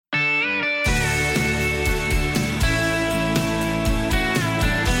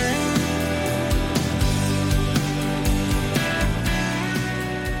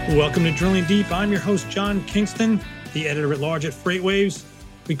Welcome to Drilling Deep. I'm your host, John Kingston, the editor-at-large at FreightWaves.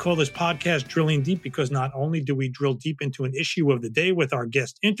 We call this podcast Drilling Deep because not only do we drill deep into an issue of the day with our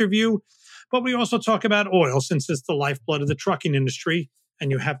guest interview, but we also talk about oil since it's the lifeblood of the trucking industry, and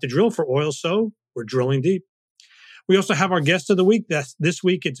you have to drill for oil, so we're drilling deep. We also have our guest of the week. This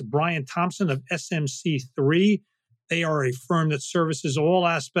week, it's Brian Thompson of SMC3. They are a firm that services all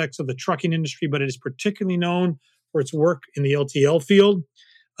aspects of the trucking industry, but it is particularly known for its work in the LTL field.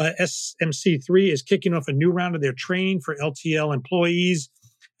 SMC3 is kicking off a new round of their training for LTL employees,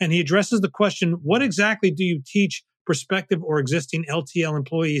 and he addresses the question, what exactly do you teach prospective or existing LTL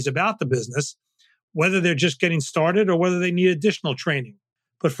employees about the business, whether they're just getting started or whether they need additional training?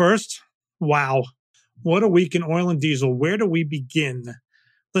 But first, wow, what a week in oil and diesel. Where do we begin?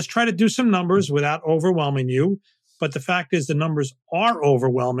 Let's try to do some numbers without overwhelming you, but the fact is the numbers are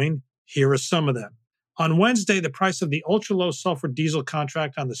overwhelming. Here are some of them. On Wednesday, the price of the ultra-low sulfur diesel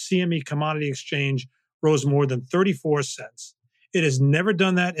contract on the CME Commodity Exchange rose more than 34 cents. It has never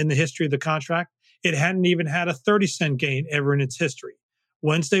done that in the history of the contract. It hadn't even had a 30-cent gain ever in its history.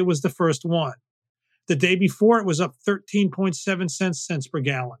 Wednesday was the first one. The day before, it was up 13.7 cents per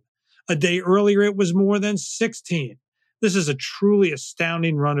gallon. A day earlier, it was more than 16. This is a truly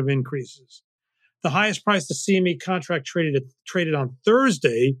astounding run of increases. The highest price the CME contract traded on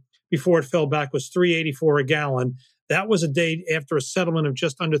Thursday before it fell back was $3.84 a gallon. That was a day after a settlement of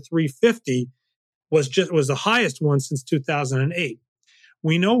just under $3.50 was the highest one since 2008.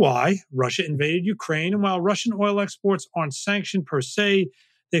 We know why. Russia invaded Ukraine, and while Russian oil exports aren't sanctioned per se,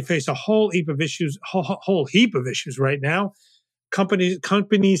 they face a whole heap of issues right now.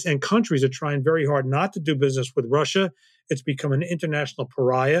 Companies and countries are trying very hard not to do business with Russia. It's become an international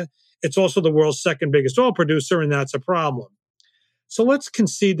pariah. It's also the world's second biggest oil producer, and that's a problem. So let's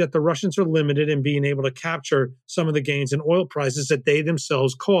concede that the Russians are limited in being able to capture some of the gains in oil prices that they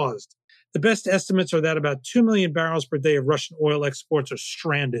themselves caused. The best estimates are that about 2 million barrels per day of Russian oil exports are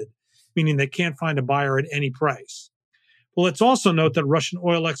stranded, meaning they can't find a buyer at any price. Well, let's also note that Russian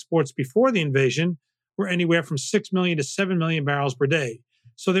oil exports before the invasion were anywhere from 6 million to 7 million barrels per day.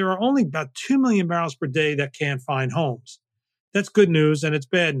 So there are only about 2 million barrels per day that can't find homes. That's good news, and it's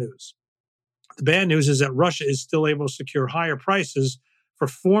bad news. The bad news is that Russia is still able to secure higher prices for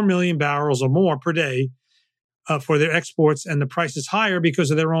 4 million barrels or more per day for their exports, and the price is higher because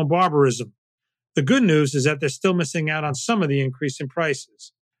of their own barbarism. The good news is that they're still missing out on some of the increase in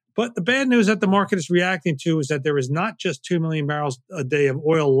prices. But the bad news that the market is reacting to is that there is not just 2 million barrels a day of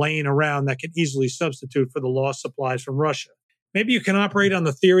oil laying around that can easily substitute for the lost supplies from Russia. Maybe you can operate on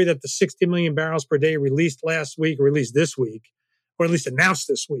the theory that the 60 million barrels per day released last week, or released this week, or at least announced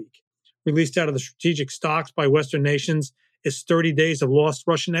this week, released out of the strategic stocks by Western nations, is 30 days of lost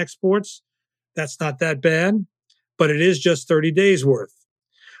Russian exports. That's not that bad, but it is just 30 days worth.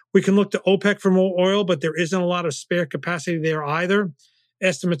 We can look to OPEC for more oil, but there isn't a lot of spare capacity there either.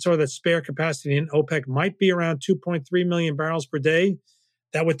 Estimates are that spare capacity in OPEC might be around 2.3 million barrels per day.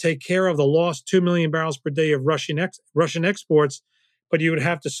 That would take care of the lost 2 million barrels per day of Russian exports, but you would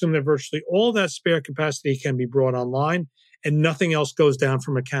have to assume that virtually all that spare capacity can be brought online and nothing else goes down for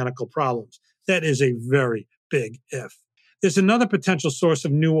mechanical problems. That is a very big if. There's another potential source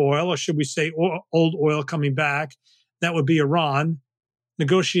of new oil, or should we say old oil coming back. That would be Iran.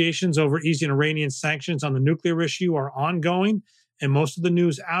 Negotiations over easing Iranian sanctions on the nuclear issue are ongoing, and most of the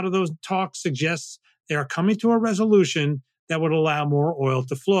news out of those talks suggests they are coming to a resolution that would allow more oil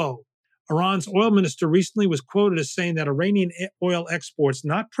to flow. Iran's oil minister recently was quoted as saying that Iranian oil exports,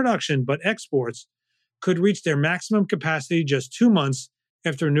 not production, but exports, could reach their maximum capacity just 2 months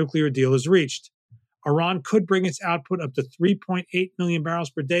after a nuclear deal is reached. Iran could bring its output up to 3.8 million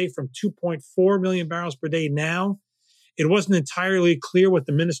barrels per day from 2.4 million barrels per day now. It wasn't entirely clear what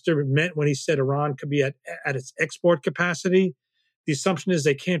the minister meant when he said Iran could be at its export capacity. The assumption is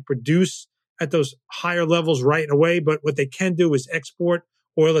they can't produce at those higher levels right away, but what they can do is export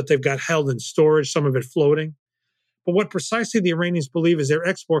oil that they've got held in storage, some of it floating. But what precisely the Iranians believe is their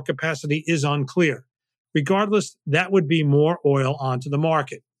export capacity is unclear. Regardless, that would be more oil onto the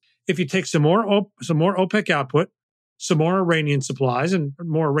market. If you take some more OPEC output, some more Iranian supplies, and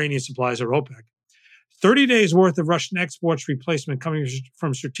more Iranian supplies are OPEC, 30 days worth of Russian exports replacement coming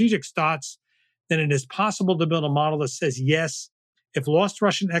from strategic stocks, then it is possible to build a model that says, yes, if lost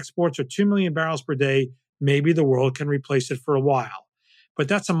Russian exports are 2 million barrels per day, maybe the world can replace it for a while. But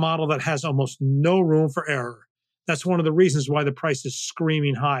that's a model that has almost no room for error. That's one of the reasons why the price is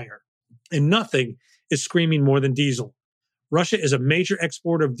screaming higher. And nothing is screaming more than diesel. Russia is a major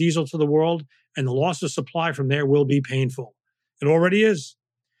exporter of diesel to the world, and the loss of supply from there will be painful. It already is.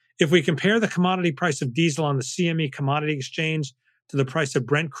 If we compare the commodity price of diesel on the CME Commodity Exchange to the price of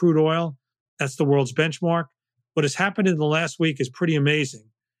Brent crude oil. That's the world's benchmark. What has happened in the last week is pretty amazing.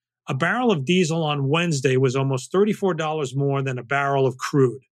 A barrel of diesel on Wednesday was almost $34 more than a barrel of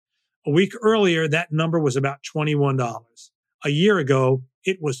crude. A week earlier, that number was about $21. A year ago,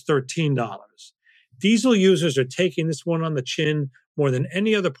 it was $13. Diesel users are taking this one on the chin more than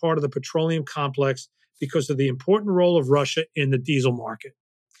any other part of the petroleum complex because of the important role of Russia in the diesel market.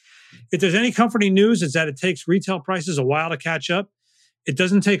 If there's any comforting news, it's that it takes retail prices a while to catch up. It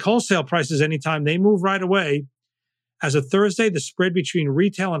doesn't take wholesale prices anytime. They move right away. As of Thursday, the spread between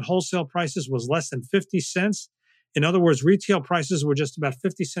retail and wholesale prices was less than 50 cents. In other words, retail prices were just about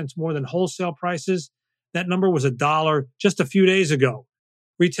 50 cents more than wholesale prices. That number was $1 just a few days ago.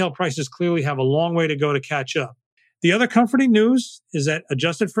 Retail prices clearly have a long way to go to catch up. The other comforting news is that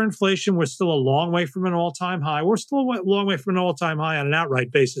adjusted for inflation, we're still a long way from an all-time high. We're still a long way from an all-time high on an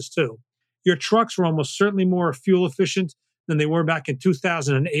outright basis, too. Your trucks were almost certainly more fuel efficient than they were back in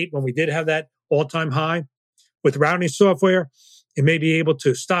 2008 when we did have that all-time high. With routing software, it may be able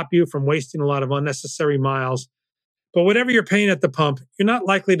to stop you from wasting a lot of unnecessary miles. But whatever you're paying at the pump, you're not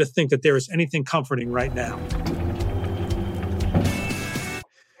likely to think that there is anything comforting right now.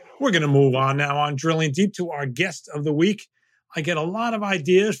 We're going to move on now on Drilling Deep to our guest of the week. I get a lot of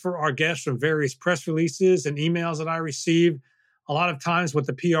ideas for our guests from various press releases and emails that I receive. A lot of times what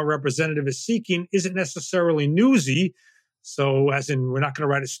the PR representative is seeking isn't necessarily newsy. So as in, we're not going to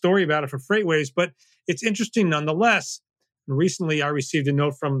write a story about it for FreightWaves, but it's interesting nonetheless. And recently, I received a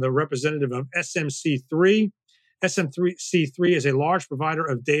note from the representative of SMC3. SMC3 is a large provider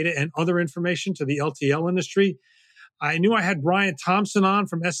of data and other information to the LTL industry. I knew I had Brian Thompson on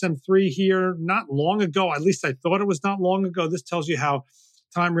from SM3 here not long ago. At least I thought it was not long ago. This tells you how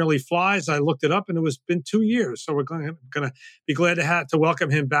time really flies. I looked it up, and it was been 2 years. So we're going to be glad to welcome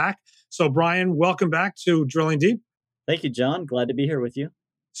him back. So, Brian, welcome back to Drilling Deep. Thank you, John. Glad to be here with you.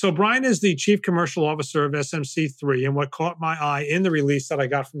 So Brian is the Chief Commercial Officer of SMC3, and what caught my eye in the release that I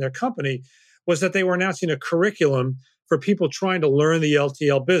got from their company was that they were announcing a curriculum for people trying to learn the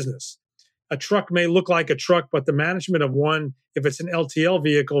LTL business. A truck may look like a truck, but the management of one, if it's an LTL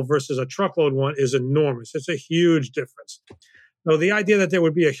vehicle versus a truckload one, is enormous. It's a huge difference. So the idea that there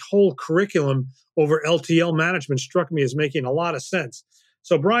would be a whole curriculum over LTL management struck me as making a lot of sense.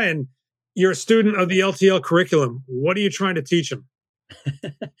 So Brian, you're a student of the LTL curriculum. What are you trying to teach them?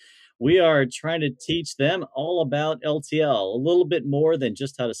 We are trying to teach them all about LTL, a little bit more than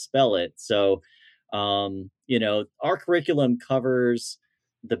just how to spell it. So, our curriculum covers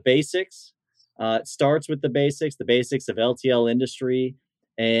the basics. It starts with the basics of LTL industry,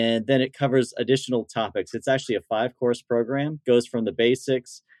 and then it covers additional topics. It's actually a 5-course program, goes from the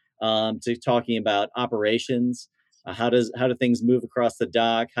basics to talking about operations. How do things move across the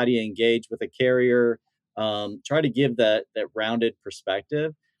dock? How do you engage with a carrier? Try to give that rounded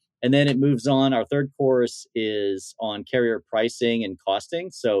perspective. And then it moves on. Our 3rd course is on carrier pricing and costing.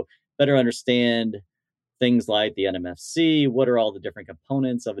 So better understand things like the NMFC. What are all the different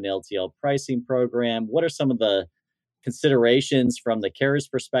components of an LTL pricing program? What are some of the considerations from the carrier's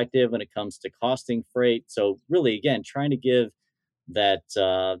perspective when it comes to costing freight? So really, again, trying to give that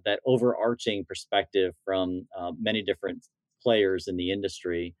overarching perspective from many different players in the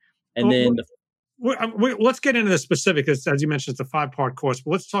industry. And then let's get into the specifics. As you mentioned, it's a 5-part course,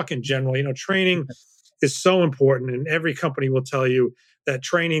 but let's talk in general. Training is so important, and every company will tell you that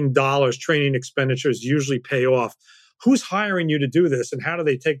training expenditures usually pay off. Who's hiring you to do this, and how do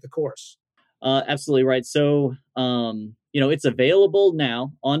they take the course? Absolutely right. So, it's available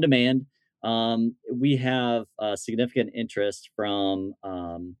now on demand. We have significant interest from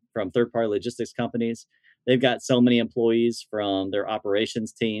third-party logistics companies. They've got so many employees, from their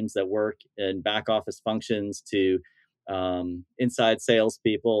operations teams that work in back office functions to inside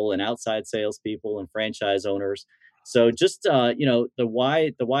salespeople and outside salespeople and franchise owners. So just the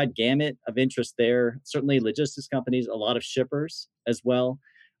wide gamut of interest there. Certainly logistics companies, a lot of shippers as well.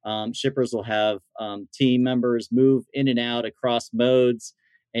 Shippers will have team members move in and out across modes,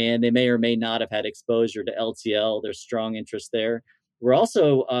 and they may or may not have had exposure to LTL. There's strong interest there. We're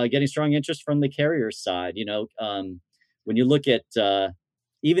also getting strong interest from the carrier side. When you look at,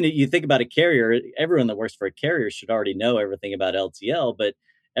 even if you think about a carrier, everyone that works for a carrier should already know everything about LTL, but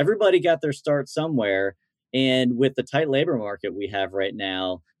everybody got their start somewhere. And with the tight labor market we have right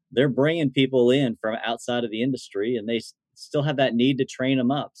now, they're bringing people in from outside of the industry, and they still have that need to train them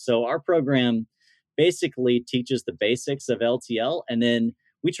up. So our program basically teaches the basics of LTL, and then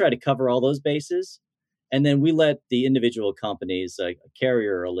we try to cover all those bases. And then we let the individual companies, a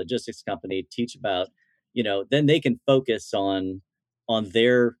carrier or a logistics company, teach about, then they can focus on on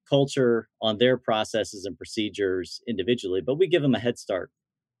their culture, on their processes and procedures individually, but we give them a head start.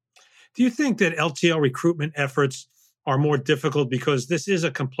 Do you think that LTL recruitment efforts are more difficult because this is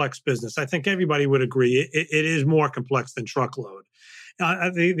a complex business? I think everybody would agree it is more complex than truckload.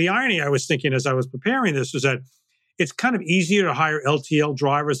 The irony I was thinking as I was preparing this was that it's kind of easier to hire LTL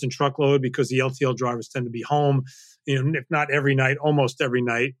drivers than truckload because the LTL drivers tend to be home, if not every night, almost every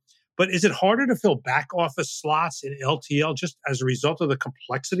night. But is it harder to fill back office slots in LTL just as a result of the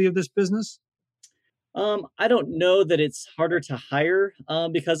complexity of this business? I don't know that it's harder to hire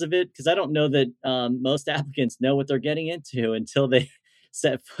because of it, because I don't know that most applicants know what they're getting into until they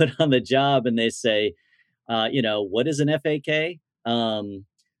set foot on the job and they say, what is an FAK? And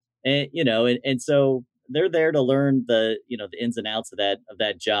so they're there to learn the ins and outs of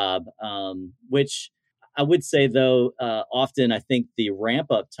that job, which I would say though, often I think the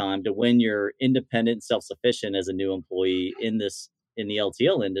ramp up time to when you're independent, self sufficient as a new employee in the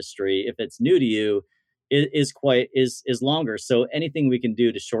LTL industry, if it's new to you, is longer. So anything we can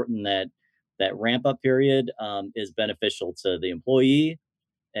do to shorten that ramp up period is beneficial to the employee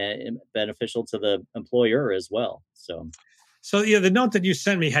and beneficial to the employer as well. So yeah, the note that you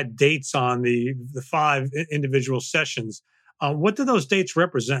sent me had dates on the five individual sessions. What do those dates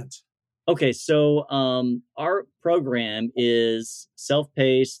represent? Okay, so our program is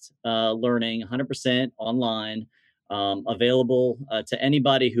self-paced learning, 100% online, available to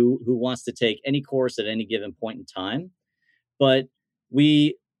anybody who wants to take any course at any given point in time. But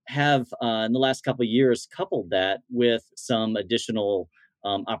we have, in the last couple of years, coupled that with some additional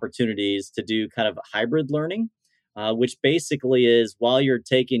opportunities to do kind of hybrid learning, which basically is while you're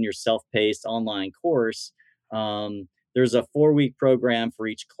taking your self-paced online course, there's a 4-week program for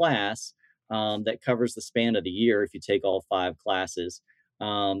each class that covers the span of the year if you take all 5 classes.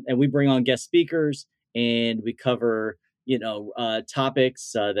 And we bring on guest speakers and we cover,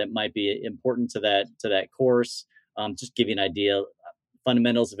 topics that might be important to that course. Just give you an idea,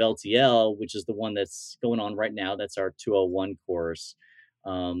 fundamentals of LTL, which is the one that's going on right now. That's our 201 course.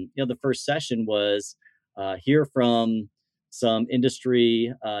 The first session was hear from some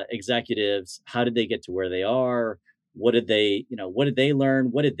industry executives. How did they get to where they are? What did they learn?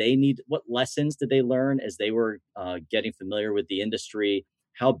 What did they need? What lessons did they learn as they were getting familiar with the industry?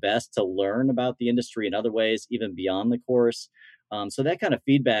 How best to learn about the industry in other ways, even beyond the course. So that kind of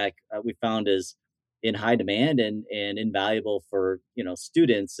feedback we found is in high demand and invaluable for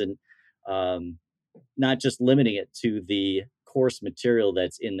students, and not just limiting it to the course material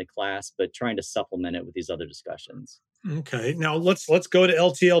that's in the class, but trying to supplement it with these other discussions. Okay, now let's go to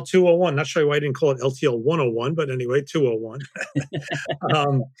LTL 201. Not sure why I didn't call it LTL 101, but anyway, 201.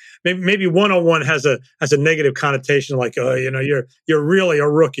 Maybe 101 has a negative connotation, like you're really a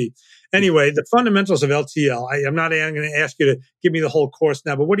rookie. Anyway, the fundamentals of LTL. I'm not going to ask you to give me the whole course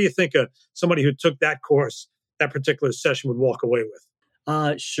now, but what do you think somebody who took that course, that particular session, would walk away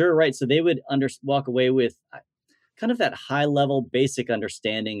with? Sure, right. So they would walk away with kind of that high level basic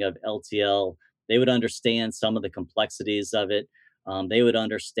understanding of LTL. They would understand some of the complexities of it. They would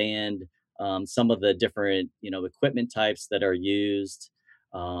understand some of the different, equipment types that are used,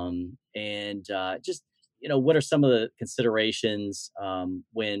 and just, what are some of the considerations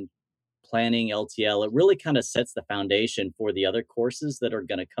when planning LTL. It really kind of sets the foundation for the other courses that are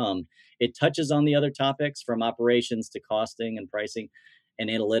going to come. It touches on the other topics from operations to costing and pricing and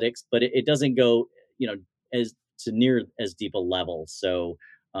analytics, but it doesn't go, as to near as deep a level. So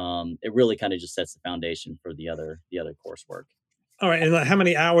it really kind of just sets the foundation for the other coursework. All right. And how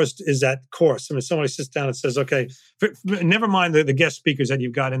many hours is that course? I mean, somebody sits down and says, okay, never mind the guest speakers that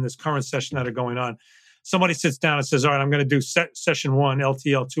you've got in this current session that are going on. Somebody sits down and says, all right, I'm going to do session 1,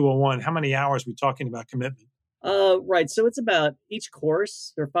 LTL 201. How many hours are we talking about commitment? Right. So it's about each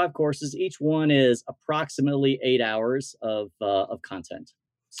course. There are 5 courses. Each one is approximately 8 hours of content.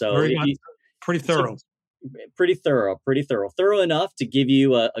 So pretty thorough. Pretty thorough enough to give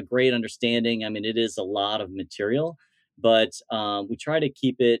you a great understanding. I mean, it is a lot of material, but we try to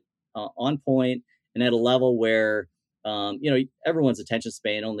keep it on point and at a level where, everyone's attention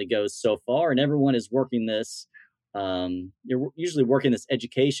span only goes so far, and everyone is working this. You're usually working this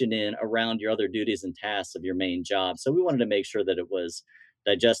education in around your other duties and tasks of your main job. So we wanted to make sure that it was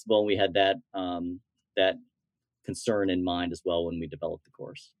digestible, and we had that concern in mind as well when we developed the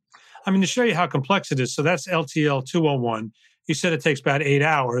course. I mean, to show you how complex it is, so that's LTL 201. You said it takes about 8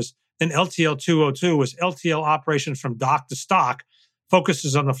 hours. Then LTL 202 is LTL operations from dock to stock,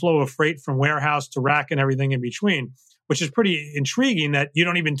 focuses on the flow of freight from warehouse to rack and everything in between, which is pretty intriguing that you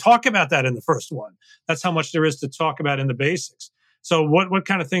don't even talk about that in the first one. That's how much there is to talk about in the basics. So what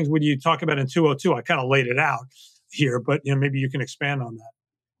kind of things would you talk about in 202? I kind of laid it out. here, but maybe you can expand on that.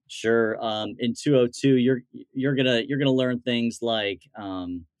 Sure. In 202, you're gonna learn things like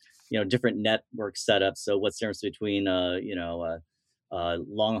different network setups. So what's the difference between a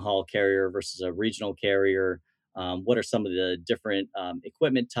long haul carrier versus a regional carrier? What are some of the different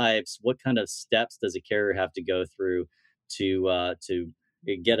equipment types? What kind of steps does a carrier have to go through to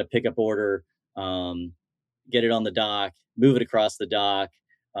get a pickup order, um, get it on the dock, move it across the dock,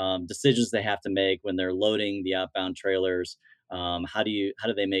 decisions they have to make when they're loading the outbound trailers. How do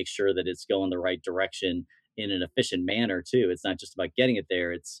they make sure that it's going the right direction in an efficient manner too? It's not just about getting it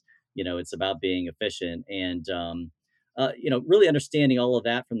there. It's about being efficient and really understanding all of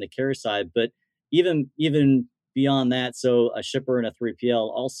that from the carrier side. But even beyond that, so a shipper and a 3PL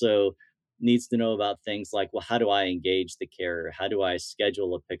also needs to know about things like, well, how do I engage the carrier? How do I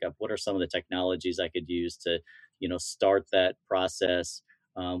schedule a pickup? What are some of the technologies I could use to start that process?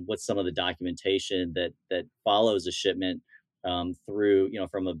 What's some of the documentation that follows a shipment through,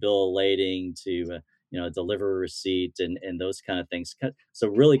 from a bill of lading to delivery receipt and those kind of things. So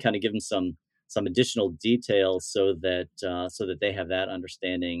really kind of give them some additional details so that they have that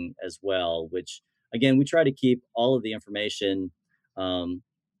understanding as well. Which again, we try to keep all of the information. Um,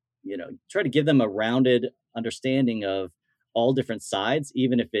 Try to give them a rounded understanding of all different sides,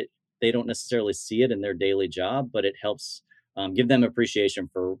 even if they don't necessarily see it in their daily job, but it helps give them appreciation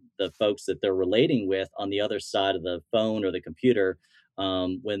for the folks that they're relating with on the other side of the phone or the computer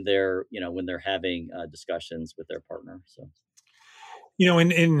when they're having discussions with their partner. So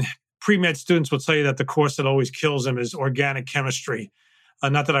In pre-med, students will tell you that the course that always kills them is organic chemistry.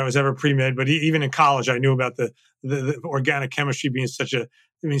 Not that I was ever pre-med, but even in college, I knew about the organic chemistry being such a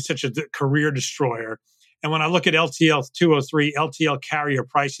career destroyer. And when I look at LTL 203, LTL carrier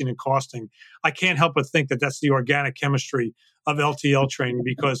pricing and costing, I can't help but think that that's the organic chemistry of LTL training,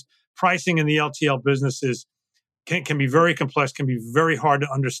 because pricing in the LTL business can be very complex, can be very hard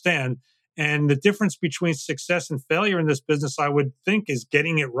to understand. And the difference between success and failure in this business, I would think, is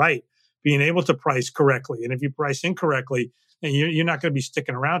getting it right, being able to price correctly. And if you price incorrectly, then you're not going to be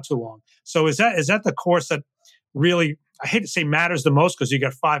sticking around too long. So is that the course that really, I hate to say matters the most, because you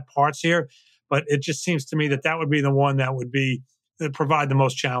got 5 parts here, but it just seems to me that would be the one that provide the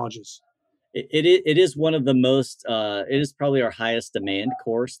most challenges. it is one of the most it is probably our highest demand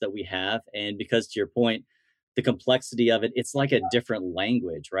course that we have. And because to your point, the complexity of it's like a different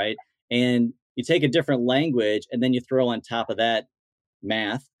language, right? And you take a different language and then you throw on top of that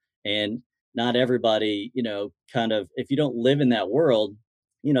math. And not everybody, kind of, if you don't live in that world,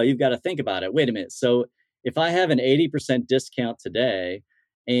 you've got to think about it. Wait a minute. So if I have an 80% discount today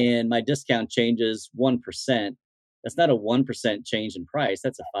and my discount changes 1%, that's not a 1% change in price.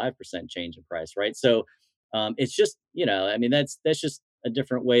 That's a 5% change in price, right? So it's just, I mean, that's just a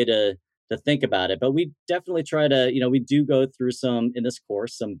different way to think about it. But we definitely try to, we do go through some in this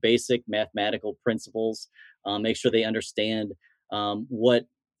course, some basic mathematical principles, make sure they understand what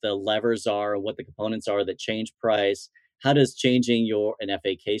the levers are, what the components are that change price. How does changing an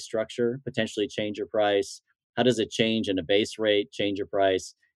FAK structure potentially change your price? How does it change in a base rate change your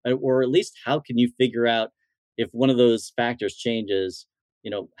price? Or at least how can you figure out if one of those factors changes,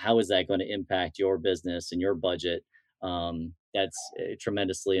 how is that going to impact your business and your budget? That's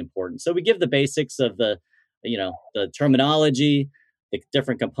tremendously important. So we give the basics of the terminology, the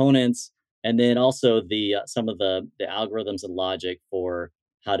different components, and then also the some of the algorithms and logic for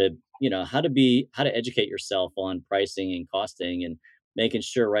how to how to educate yourself on pricing and costing and making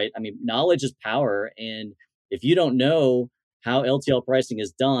sure, right? I mean, knowledge is power, and if you don't know how LTL pricing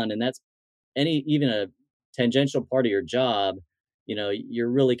is done, and that's even a tangential part of your job, you're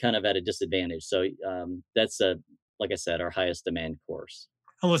really kind of at a disadvantage. So that's like I said, our highest demand course.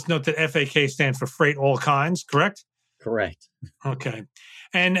 And let's note that FAK stands for freight all kinds, correct? Correct. Okay.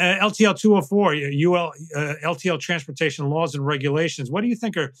 And LTL 204, LTL transportation laws and regulations. What do you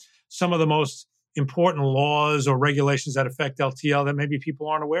think are some of the most important laws or regulations that affect LTL that maybe people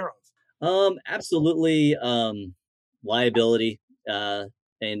aren't aware of? Absolutely. Liability,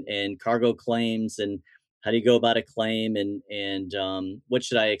 and cargo claims, and how do you go about a claim, and what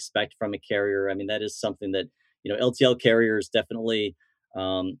should I expect from a carrier? I mean, that is something that, LTL carriers definitely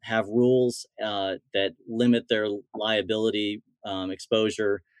have rules that limit their liability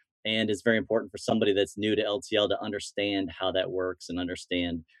exposure. And it's very important for somebody that's new to LTL to understand how that works and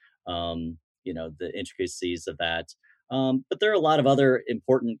understand, the intricacies of that. But there are a lot of other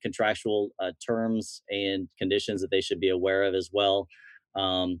important contractual terms and conditions that they should be aware of as well.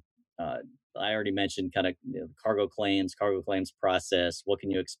 Um, uh, I already mentioned kind of cargo claims process. What can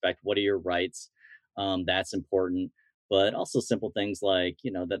you expect? What are your rights? That's important. But also simple things like,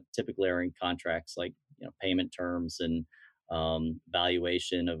 that typically are in contracts, like, payment terms and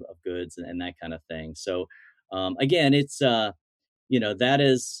valuation of goods and that kind of thing. So again, it's that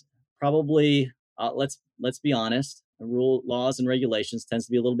is probably let's be honest. Rule laws and regulations tends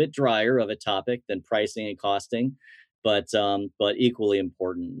to be a little bit drier of a topic than pricing and costing, but equally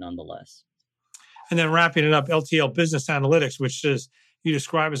important nonetheless. And then wrapping it up, LTL Business Analytics, which is you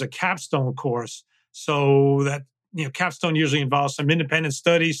describe as a capstone course. So that capstone usually involves some independent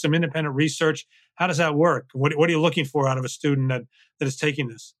studies, some independent research. How does that work? What are you looking for out of a student that is taking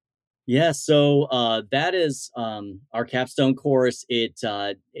this? Yeah, so that is our capstone course. It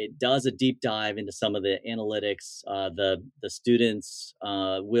does a deep dive into some of the analytics. The students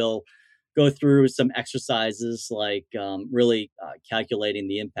will go through some exercises like really calculating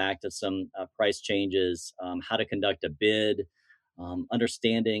the impact of some price changes, how to conduct a bid,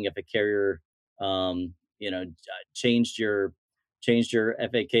 understanding if a carrier changed your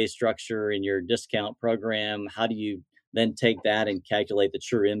FAK structure in your discount program. How do you then take that and calculate the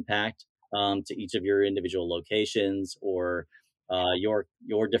true impact to each of your individual locations or your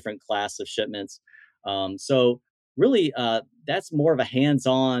different class of shipments. So really, that's more of a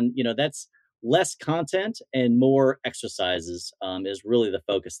hands-on. That's less content and more exercises is really the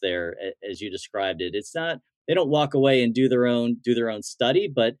focus there, as you described it. It's not they don't walk away and do their own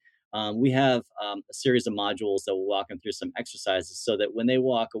study, but we have a series of modules that will walk them through some exercises so that when they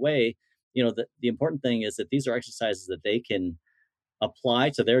walk away, the important thing is that these are exercises that they can apply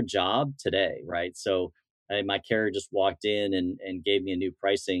to their job today, right? So my carrier just walked in and gave me a new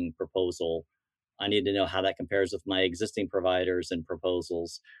pricing proposal. I need to know how that compares with my existing providers and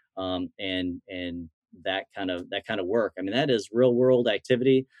proposals, and that kind of work. I mean, that is real world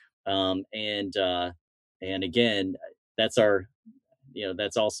activity, and again, that's our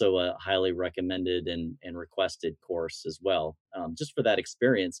that's also a highly recommended and requested course as well, just for that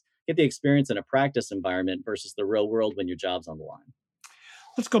experience. Get the experience in a practice environment versus the real world when your job's on the line.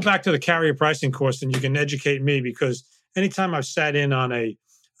 Let's go back to the carrier pricing course, and you can educate me because anytime I've sat in on a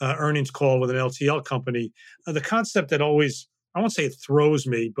earnings call with an LTL company, the concept that always I won't say it throws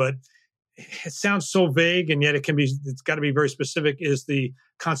me, but it sounds so vague, and yet it's got to be very specific. Is the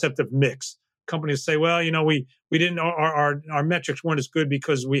concept of mix? Companies say, well, we didn't our metrics weren't as good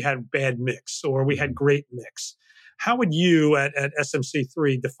because we had bad mix or we had great mix. How would you at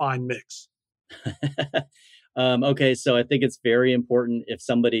SMC3 define mix? Okay, so I think it's very important if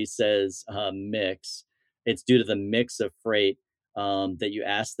somebody says mix, it's due to the mix of freight that you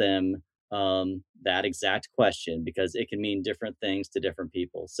ask them that exact question because it can mean different things to different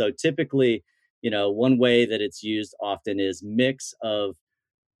people. So typically, one way that it's used often is mix of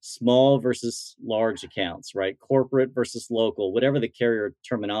small versus large accounts, right? Corporate versus local, whatever the carrier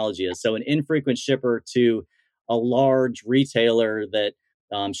terminology is. So an infrequent shipper to a large retailer that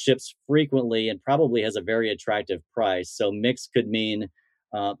ships frequently and probably has a very attractive price. So mix could mean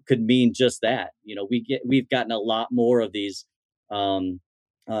just that. We've gotten a lot more of these um,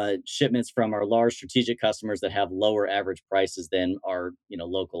 shipments from our large strategic customers that have lower average prices than our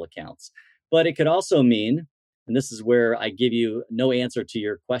local accounts. But it could also mean, and this is where I give you no answer to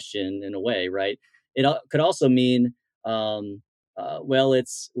your question in a way, right? Could also mean, well,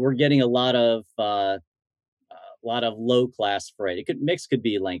 we're getting a lot of low class freight. Mix could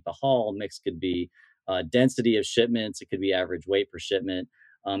be length of haul, mix could be density of shipments, it could be average weight per shipment,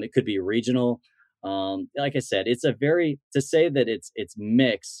 it could be regional. Like I said, to say that it's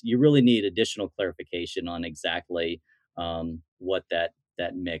mix. You really need additional clarification on exactly what that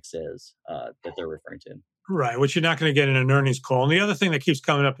mix is that they're referring to. Right, which you're not going to get in an earnings call. And the other thing that keeps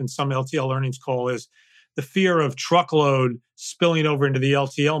coming up in some LTL earnings call is the fear of truckload spilling over into the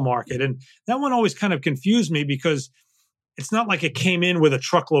LTL market. And that one always kind of confused me because it's not like it came in with a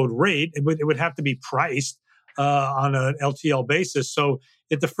truckload rate. It would have to be priced on an LTL basis. So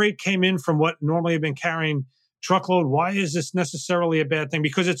if the freight came in from what normally have been carrying truckload, why is this necessarily a bad thing?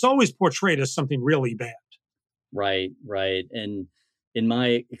 Because it's always portrayed as something really bad. Right, right. And in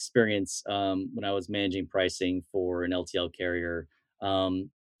my experience, when I was managing pricing for an LTL carrier,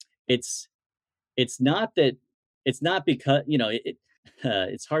 um, it's it's not because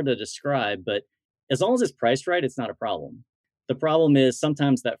it's hard to describe, but as long as it's priced right, it's not a problem. The problem is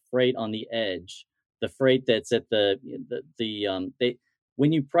sometimes that freight on the edge, the freight that's at the they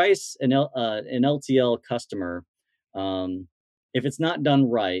when you price an LTL customer, um, if it's not done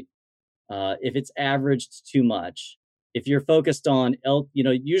right, if it's averaged too much, if you're focused on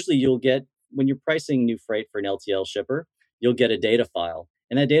usually you'll get when you're pricing new freight for an LTL shipper, you'll get a data file,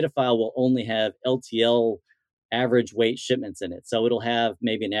 and that data file will only have LTL average weight shipments in it. So it'll have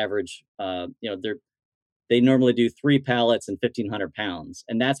maybe an average, they normally do 3 pallets and 1,500 pounds,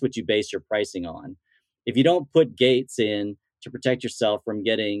 and that's what you base your pricing on. if you don't put gates in to protect yourself from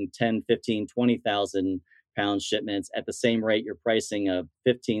getting 10, 15, 20,000 pound shipments at the same rate you're pricing a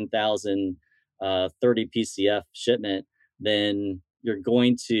 15,000 30 PCF shipment, then you're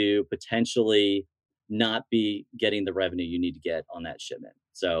going to potentially not be getting the revenue you need to get on that shipment.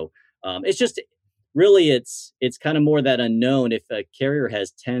 So it's just really it's kind of more that unknown. If a carrier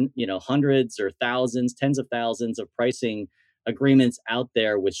has hundreds or thousands, tens of thousands of pricing agreements out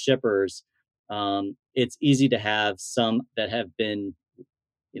there with shippers, it's easy to have some that have been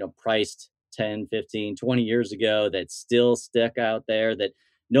priced 10, 15, 20 years ago that still stick out there that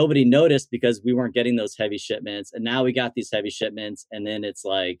nobody noticed because we weren't getting those heavy shipments. And now we got these heavy shipments. And then it's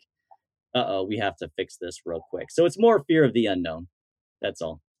like, we have to fix this real quick. So it's more fear of the unknown. That's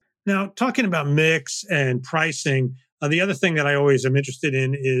all. Now, talking about mix and pricing, the other thing that I always am interested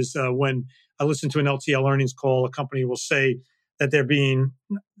in is when I listen to an LTL earnings call, a company will say that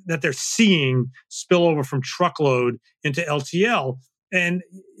they're seeing spillover from truckload into LTL. And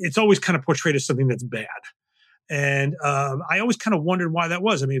it's always kind of portrayed as something that's bad. And I always kind of wondered why that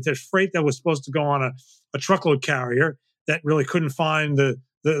was. I mean, if there's freight that was supposed to go on a truckload carrier that really couldn't find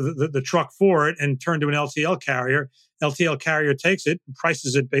the truck for it and turned to an LTL carrier takes it and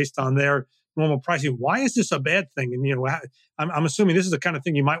prices it based on their normal pricing. Why is this a bad thing? And, I'm assuming this is the kind of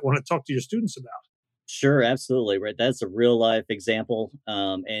thing you might want to talk to your students about. Sure, absolutely. Right. That's a real life example.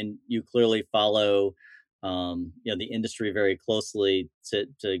 And you clearly follow the industry very closely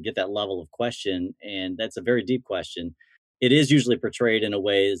to get that level of question. And that's a very deep question. It is usually portrayed in a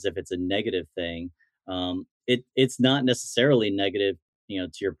way as if it's a negative thing. It's not necessarily negative,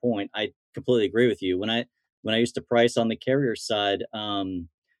 to your point. I completely agree with you. When I used to price on the carrier side,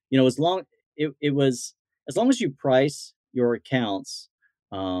 as long as you price your accounts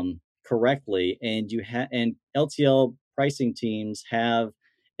correctly, and and LTL pricing teams have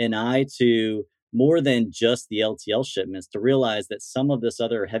an eye to more than just the LTL shipments, to realize that some of this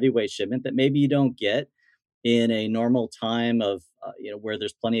other heavyweight shipment that maybe you don't get in a normal time of where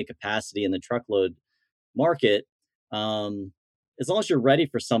there's plenty of capacity in the truckload market, as long as you're ready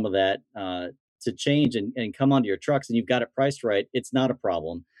for some of that to change and come onto your trucks and you've got it priced right, it's not a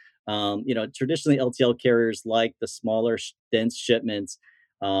problem. Traditionally LTL carriers like the smaller dense shipments.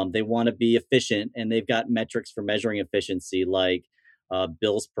 They want to be efficient, and they've got metrics for measuring efficiency like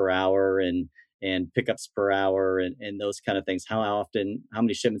bills per hour and pickups per hour and those kind of things. How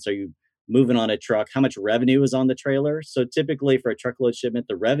many shipments are you moving on a truck? How much revenue is on the trailer? So typically for a truckload shipment,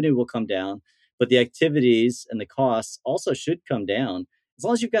 the revenue will come down, but the activities and the costs also should come down. As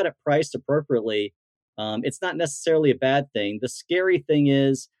long as you've got it priced appropriately, it's not necessarily a bad thing. The scary thing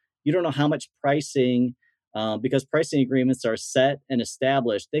is you don't know how much pricing, because pricing agreements are set and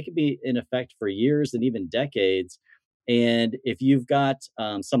established. They could be in effect for years and even decades. And if you've got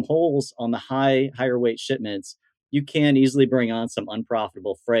some holes on the higher weight shipments, you can easily bring on some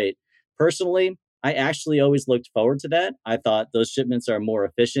unprofitable freight. Personally, I actually always looked forward to that. I thought those shipments are more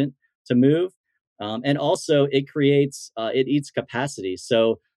efficient to move. And also it eats capacity.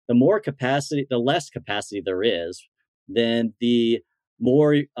 So the more capacity, the less capacity there is, then the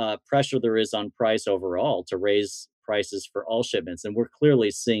more pressure there is on price overall to raise prices for all shipments. And we're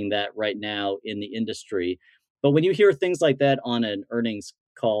clearly seeing that right now in the industry. But when you hear things like that on an earnings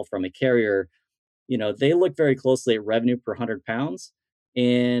call from a carrier, they look very closely at revenue per 100 pounds.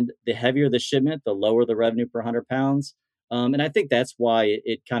 And the heavier the shipment, the lower the revenue per 100 pounds. And I think that's why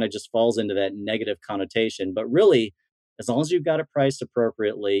it kind of just falls into that negative connotation. But really, as long as you've got it priced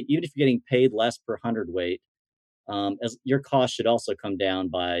appropriately, even if you're getting paid less per hundredweight, as your cost should also come down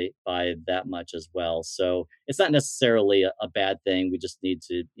by that much as well. So it's not necessarily a bad thing. We just need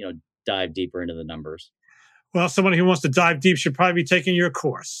to dive deeper into the numbers. Well, somebody who wants to dive deep should probably be taking your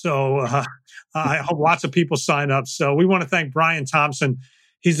course. So I hope lots of people sign up. So we want to thank Brian Thompson.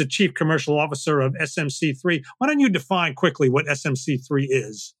 He's the Chief Commercial Officer of SMC3. Why don't you define quickly what SMC3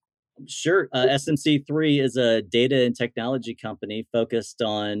 is? Sure. SMC3 is a data and technology company focused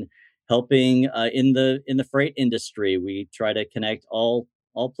on helping in the freight industry. We try to connect all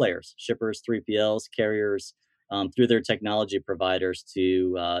players, shippers, 3PLs, carriers, through their technology providers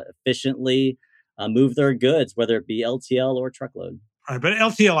to efficiently move their goods, whether it be LTL or truckload. All right, but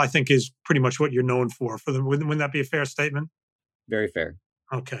LTL, I think, is pretty much what you're known for. Wouldn't that be a fair statement? Very fair.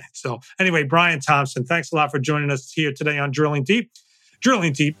 Okay. So anyway, Brian Thompson, thanks a lot for joining us here today on Drilling Deep.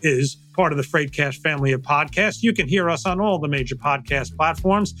 Drilling Deep is part of the Freightcast family of podcasts. You can hear us on all the major podcast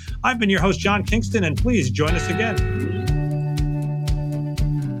platforms. I've been your host, John Kingston, and please join us again.